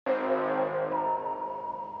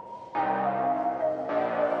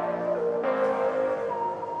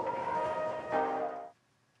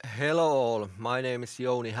Hello all, my name is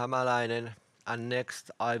Jouni Hämäläinen, and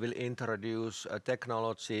next I will introduce a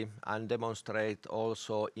technology and demonstrate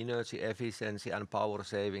also energy efficiency and power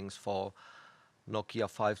savings for Nokia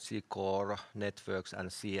 5G core networks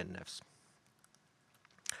and CNFs.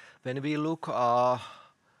 When we look power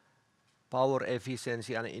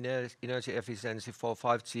efficiency and energy efficiency for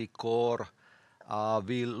 5G core,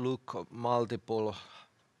 we look multiple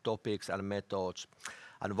topics and methods.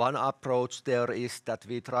 And one approach there is that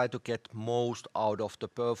we try to get most out of the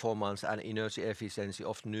performance and energy efficiency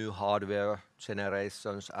of new hardware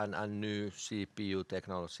generations and new CPU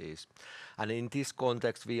technologies. And in this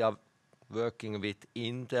context, we are working with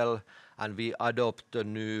Intel, and we adopt the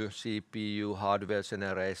new CPU hardware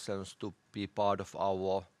generations to be part of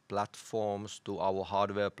our platforms, to our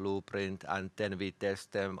hardware blueprint, and then we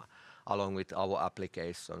test them along with our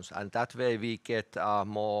applications. And that way we get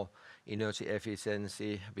more energy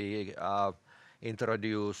efficiency, we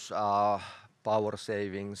introduce power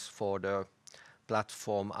savings for the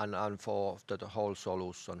platform and for the whole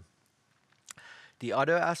solution. The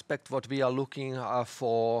other aspect what we are looking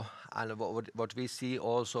for and what we see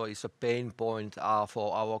also is a pain point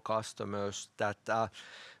for our customers, that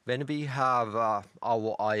when we have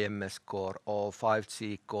our IMS core or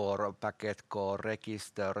 5G core, packet core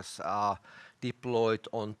registers deployed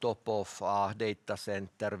on top of data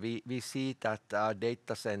center, we see that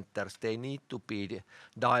data centers, they need to be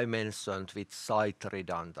dimensioned with site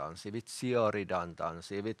redundancy, with geo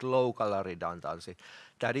redundancy, with local redundancy.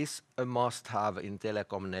 That is a must-have in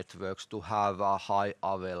telecom networks to have a high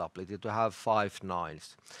availability, to have 5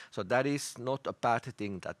 nines. So that is not a bad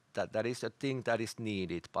thing, that is a thing that is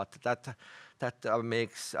needed, but that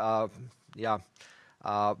makes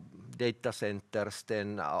data centers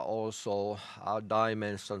then also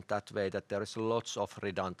dimensioned that way that there is lots of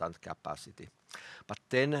redundant capacity. But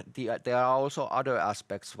then there are also other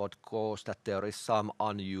aspects what cause that there is some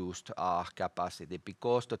unused capacity,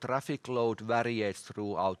 because the traffic load varies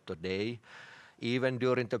throughout the day. Even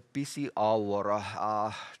during the busy hour,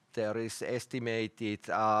 there is estimated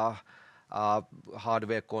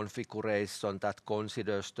hardware configuration that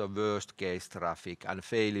considers the worst case traffic and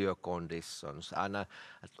failure conditions. And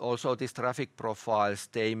also these traffic profiles,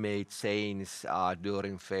 they may change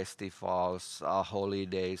during festivals,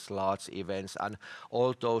 holidays, large events, and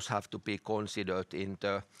all those have to be considered in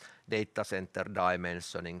the data center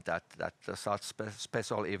dimensioning, that such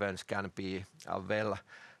special events can be well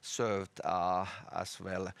served as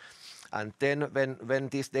well. And then when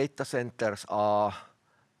these data centers are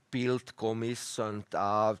built, commissioned,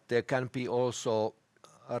 there can be also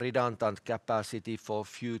a redundant capacity for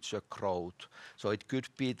future growth. So it could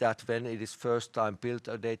be that when it is first time built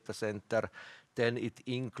a data center, then it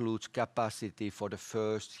includes capacity for the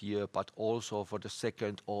first year, but also for the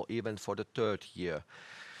second or even for the third year.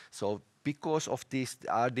 So because of these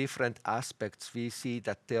different aspects, we see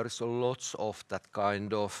that there is lots of that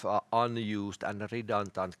kind of unused and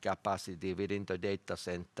redundant capacity within the data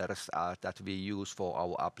centers that we use for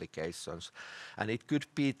our applications. And it could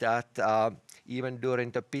be that even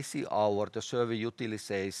during the busy hour, the server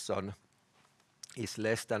utilization is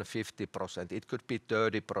less than 50%. It could be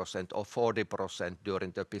 30% or 40%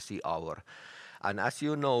 during the busy hour. And as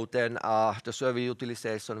you know, then the server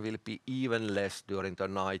utilization will be even less during the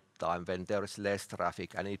night time when there is less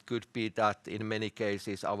traffic. And it could be that in many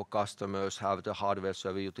cases our customers have the hardware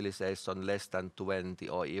server utilization less than 20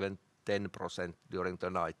 or even 10% during the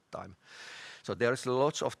night time. So there's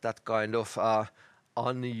lots of that kind of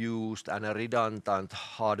unused and redundant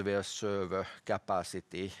hardware server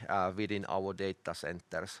capacity within our data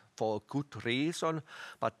centers for good reason,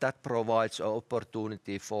 but that provides an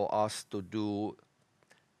opportunity for us to do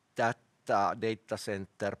that data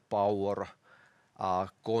center power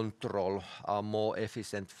control more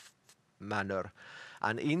efficient manner.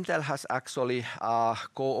 And Intel has actually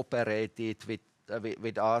cooperated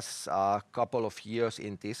with us a couple of years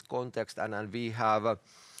in this context, and we have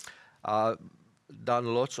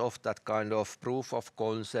done lots of that kind of proof of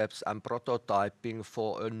concepts and prototyping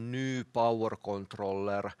for a new power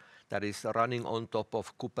controller that is running on top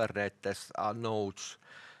of Kubernetes nodes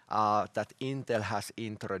that Intel has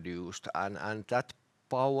introduced. And that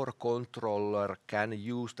power controller can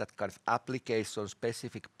use that kind of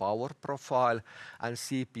application-specific power profile and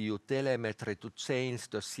CPU telemetry to change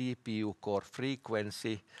the CPU core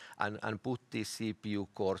frequency and put these CPU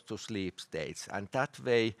cores to sleep states. And that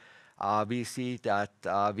way, we see that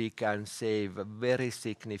we can save a very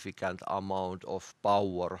significant amount of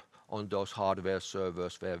power on those hardware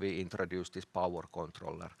servers where we introduce this power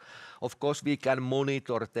controller. Of course, we can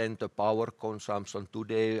monitor then the power consumption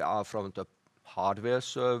today from the hardware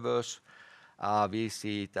servers, We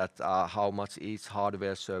see that how much each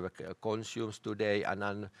hardware server consumes today,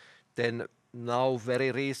 and then now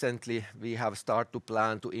very recently we have started to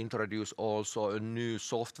plan to introduce also a new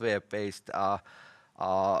software-based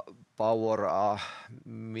power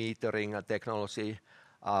metering technology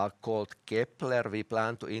called Kepler. We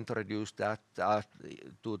plan to introduce that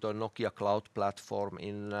to the Nokia cloud platform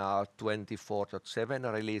in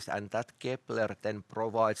 24.7 release, and that Kepler then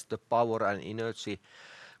provides the power and energy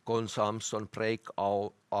consumption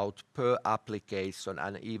breakout per application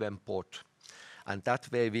and even pod. And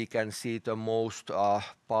that way we can see the most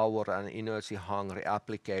power and energy hungry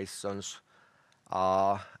applications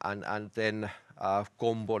and then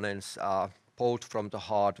components both from the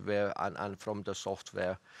hardware and from the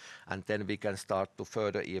software, and then we can start to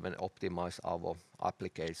further even optimize our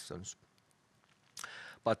applications.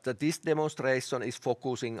 But this demonstration is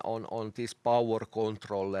focusing on this power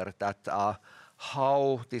controller, that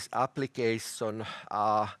how this application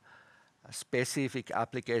specific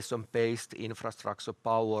application-based infrastructure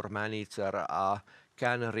power manager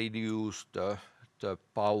can reduce the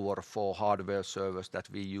power for hardware servers that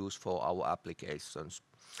we use for our applications.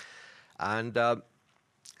 And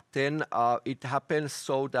then it happens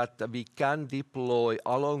so that we can deploy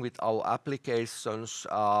along with our applications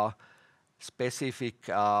specific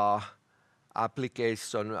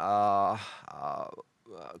application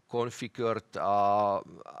configured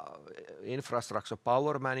infrastructure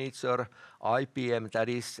power manager, IPM, that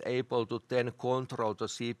is able to then control the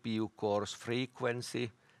CPU core's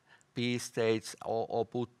frequency, P states, or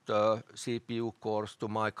put the CPU cores to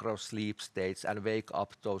micro sleep states and wake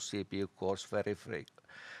up those CPU cores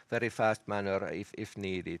very fast manner if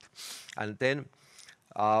needed. And then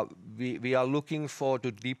we are looking for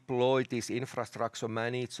to deploy this infrastructure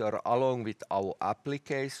manager along with our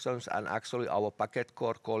applications, and actually our packet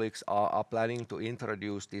core colleagues are planning to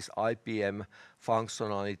introduce this IPM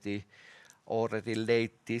functionality already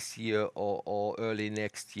late this year or early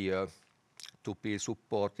next year to be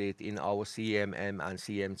supported in our CMM and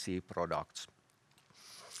CMC products.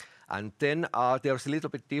 And then there's a little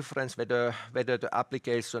bit difference whether the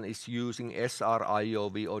application is using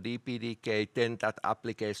SRIOV or DPDK, then that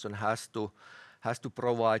application has to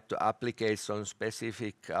provide the application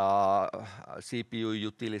specific CPU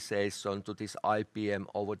utilization to this IPM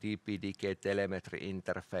over DPDK telemetry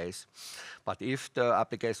interface. But if the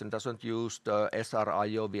application doesn't use the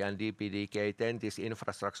SRIOV and DPDK, then this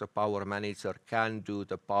infrastructure power manager can do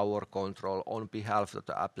the power control on behalf of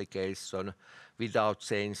the application without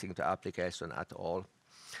changing the application at all.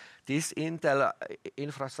 This Intel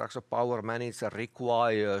infrastructure power manager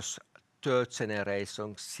requires third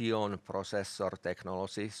generation Xeon processor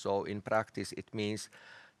technology. So in practice, it means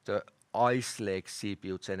the Ice Lake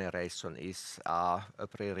CPU generation is a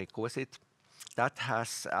prerequisite. That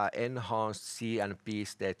has enhanced C and P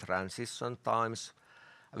state transition times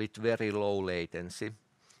with very low latency.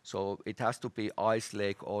 So it has to be Ice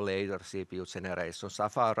Lake or later CPU generation.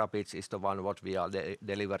 Sapphire Rapids is the one what we are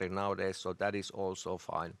delivering nowadays, so that is also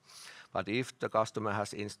fine. But if the customer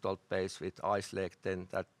has installed base with Ice Lake, then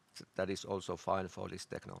that is also fine for this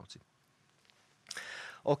technology.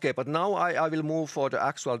 Okay, but now I will move for the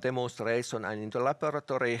actual demonstration, and in the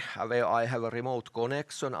laboratory where I have a remote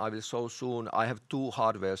connection, I will show soon. I have two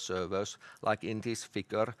hardware servers, like in this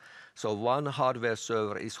figure. So one hardware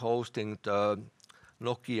server is hosting the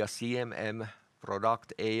Nokia CMM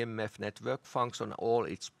product AMF network function, all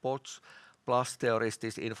its pods, plus there is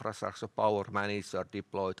this infrastructure power manager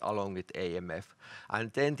deployed along with AMF.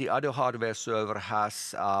 And then the other hardware server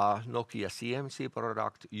has Nokia CMC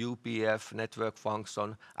product, UPF network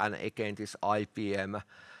function, and again this IPM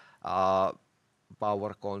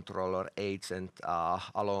power controller agent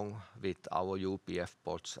along with our UPF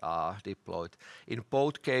pods deployed. In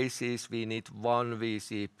both cases, we need one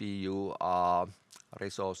vCPU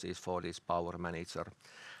resources for this power manager,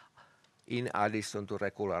 in addition to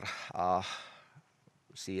regular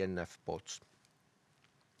CNF pods.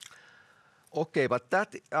 Okay, but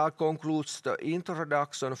that concludes the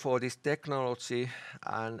introduction for this technology,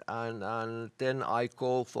 and then I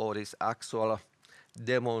go for this actual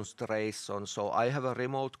demonstration. So I have a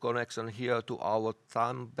remote connection here to our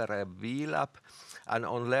Tampere VLab, and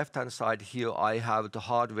on left-hand side here I have the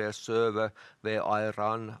hardware server where I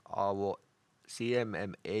run our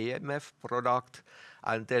CMM AMF product,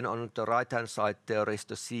 and then on the right-hand side there is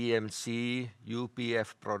the CMC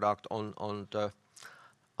UPF product on the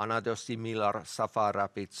another similar Sapphire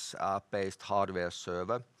Rapids based hardware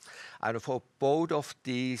server. And for both of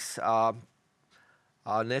these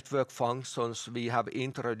network functions, we have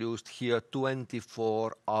introduced here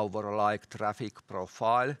 24-hour-like traffic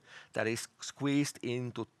profile that is squeezed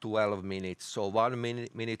into 12 minutes. So 1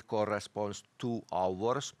 minute corresponds 2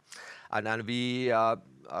 hours. And then we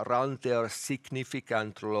run their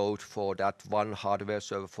significant load for that one hardware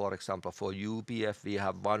server. For example, for UBF, we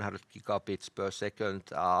have 100 gigabits per second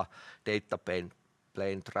data plane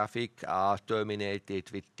traffic terminated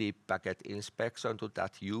with deep packet inspection to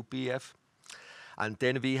that UBF. And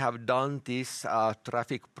then we have done this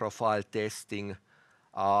traffic profile testing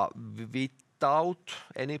without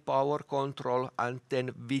any power control and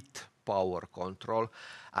then with power control.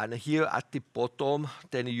 And here at the bottom,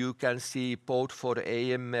 then you can see both for the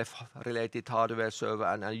AMF related hardware server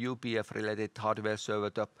and UBF related hardware server,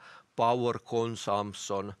 the power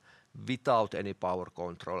consumption without any power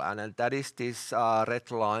control. And that is this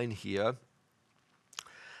red line here.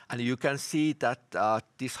 And you can see that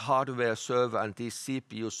this hardware server and these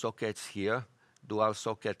CPU sockets here, dual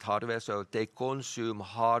socket hardware server, they consume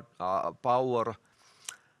power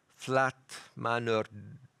flat manner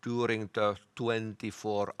during the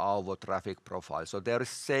 24-hour traffic profile. So there is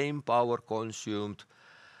same power consumed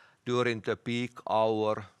during the peak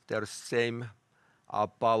hour. There is same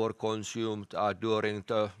power consumed during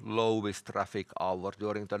the lowest traffic hour,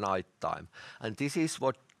 during the night time. And this is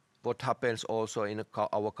what happens also in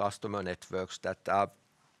our customer networks, that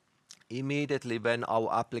immediately when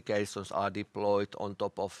our applications are deployed on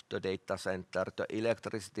top of the data center, the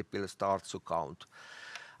electricity bill starts to count.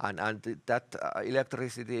 And that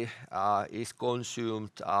electricity is consumed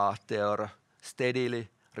there steadily,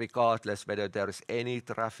 regardless whether there is any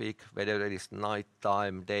traffic, whether it is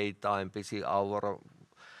nighttime, daytime, busy hour,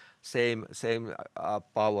 same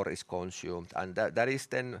power is consumed. And that is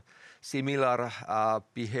then similar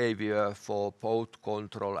behavior for both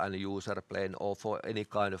control and user plane or for any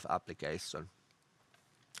kind of application.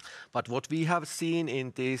 But what we have seen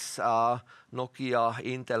in this Nokia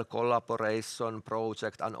Intel collaboration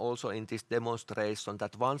project and also in this demonstration,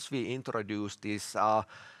 that once we introduce this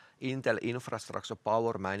Intel Infrastructure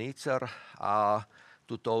Power Manager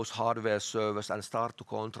to those hardware servers and start to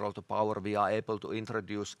control the power, we are able to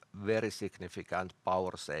introduce very significant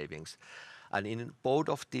power savings. And in both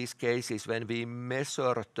of these cases, when we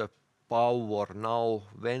measure the power now,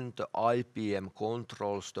 when the IPM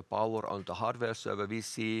controls the power on the hardware server, we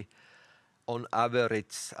see on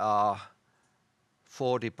average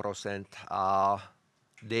 40%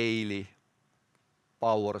 daily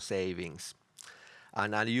power savings.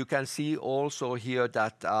 And you can see also here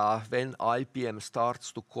that when IPM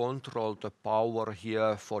starts to control the power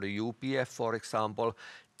here for the UPF, for example,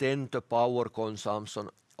 then the power consumption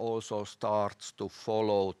also starts to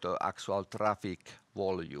follow the actual traffic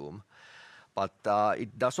volume. But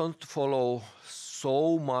it doesn't follow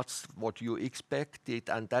so much what you expected,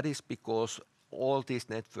 and that is because all these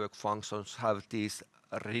network functions have these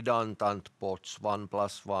redundant pods,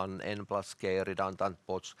 1+1, n+k redundant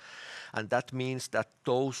pods. And that means that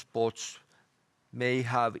those pods may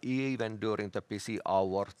have, even during the busy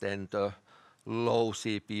hour, then the low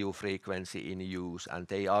CPU frequency in use, and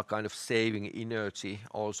they are kind of saving energy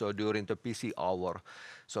also during the busy hour.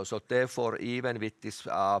 So therefore, even with this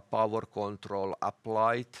power control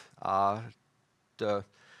applied, the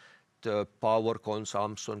power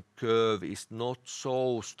consumption curve is not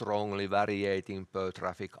so strongly variating per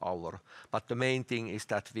traffic hour. But the main thing is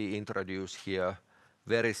that we introduce here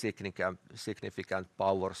very significant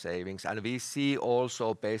power savings. And we see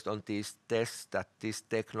also based on these tests that this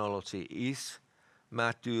technology is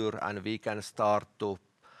mature and we can start to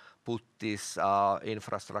put this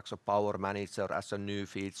infrastructure power manager as a new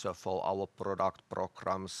feature for our product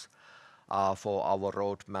programs, for our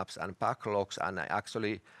roadmaps and backlogs. And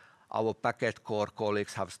actually, our packet core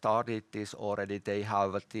colleagues have started this already. They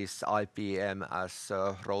have this IPM as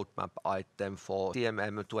a roadmap item for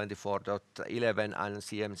CMM 24.11 and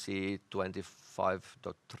CMC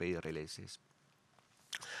 25.3 releases.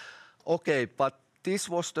 Okay, but this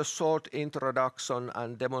was the short introduction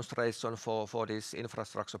and demonstration for this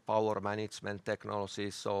infrastructure power management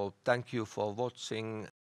technology. So thank you for watching